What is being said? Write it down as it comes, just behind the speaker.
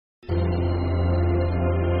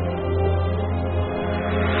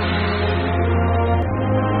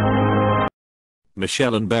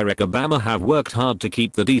Michelle and Barack Obama have worked hard to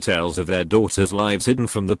keep the details of their daughters' lives hidden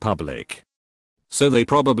from the public. So they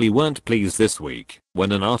probably weren't pleased this week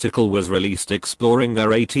when an article was released exploring their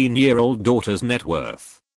 18-year-old daughter's net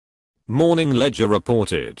worth. Morning Ledger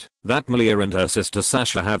reported that Malia and her sister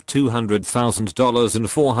Sasha have $200,000 and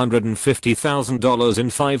 $450,000 in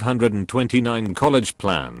 529 college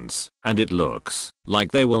plans, and it looks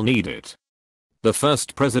like they will need it. The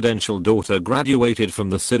first presidential daughter graduated from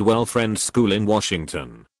the Sidwell Friends School in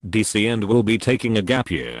Washington, D.C. and will be taking a gap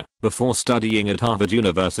year before studying at Harvard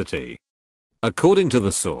University. According to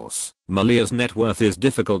the source, Malia's net worth is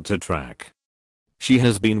difficult to track. She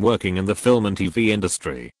has been working in the film and TV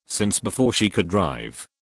industry since before she could drive.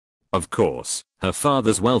 Of course, her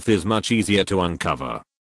father's wealth is much easier to uncover.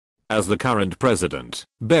 As the current president,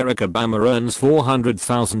 Barack Obama earns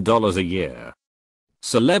 $400,000 a year.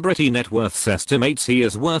 Celebrity Net Worth estimates he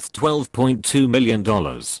is worth $12.2 million,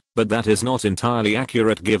 but that is not entirely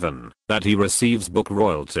accurate given that he receives book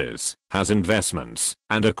royalties, has investments,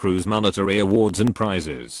 and accrues monetary awards and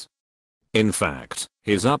prizes. In fact,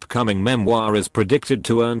 his upcoming memoir is predicted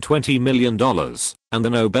to earn $20 million, and the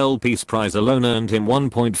Nobel Peace Prize alone earned him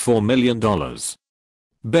 $1.4 million.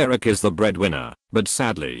 Barack is the breadwinner, but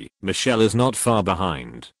sadly, Michelle is not far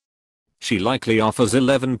behind. She likely offers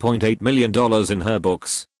 $11.8 million in her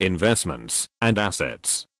books, investments, and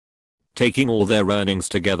assets. Taking all their earnings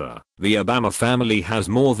together, the Obama family has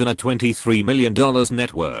more than a $23 million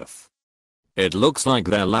net worth. It looks like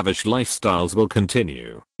their lavish lifestyles will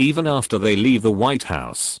continue, even after they leave the White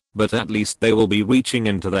House, but at least they will be reaching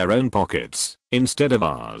into their own pockets, instead of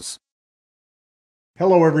ours.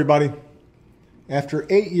 Hello everybody. After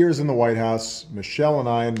 8 years in the White House, Michelle and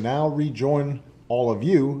I now rejoin all of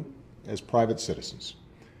you as private citizens.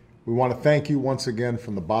 We want to thank you once again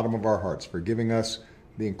from the bottom of our hearts for giving us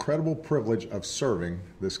the incredible privilege of serving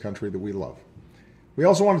this country that we love. We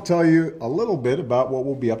also want to tell you a little bit about what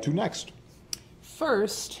we'll be up to next.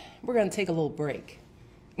 First, we're going to take a little break.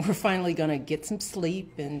 We're finally going to get some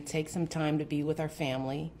sleep and take some time to be with our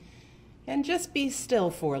family and just be still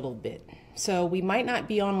for a little bit. So we might not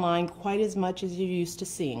be online quite as much as you're used to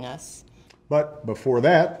seeing us. But before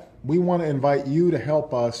that, we want to invite you to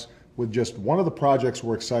help us with just one of the projects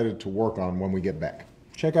we're excited to work on when we get back.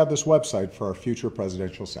 Check out this website for our future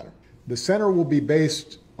presidential center. The center will be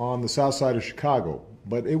based on the south side of Chicago,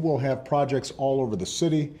 but it will have projects all over the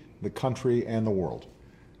city, the country, and the world.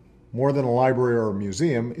 More than a library or a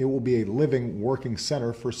museum, it will be a living, working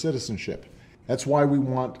center for citizenship. That's why we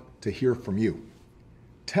want to hear from you.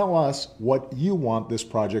 Tell us what you want this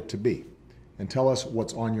project to be, and tell us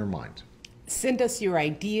what's on your mind. Send us your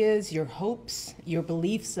ideas, your hopes, your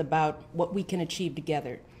beliefs about what we can achieve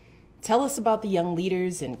together. Tell us about the young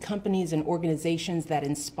leaders and companies and organizations that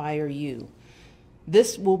inspire you.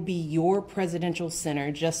 This will be your presidential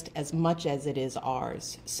center just as much as it is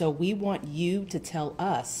ours. So we want you to tell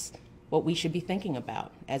us what we should be thinking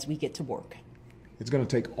about as we get to work. It's going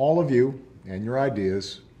to take all of you and your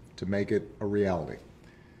ideas to make it a reality.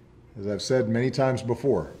 As I've said many times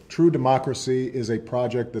before, true democracy is a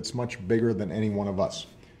project that's much bigger than any one of us.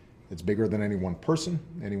 It's bigger than any one person,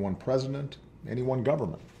 any one president, any one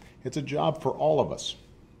government. It's a job for all of us.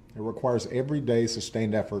 It requires everyday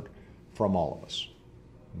sustained effort from all of us.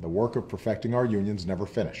 The work of perfecting our union's never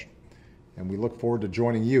finished, and we look forward to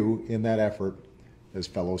joining you in that effort as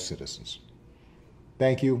fellow citizens.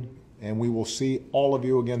 Thank you, and we will see all of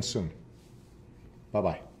you again soon.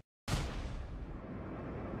 Bye-bye.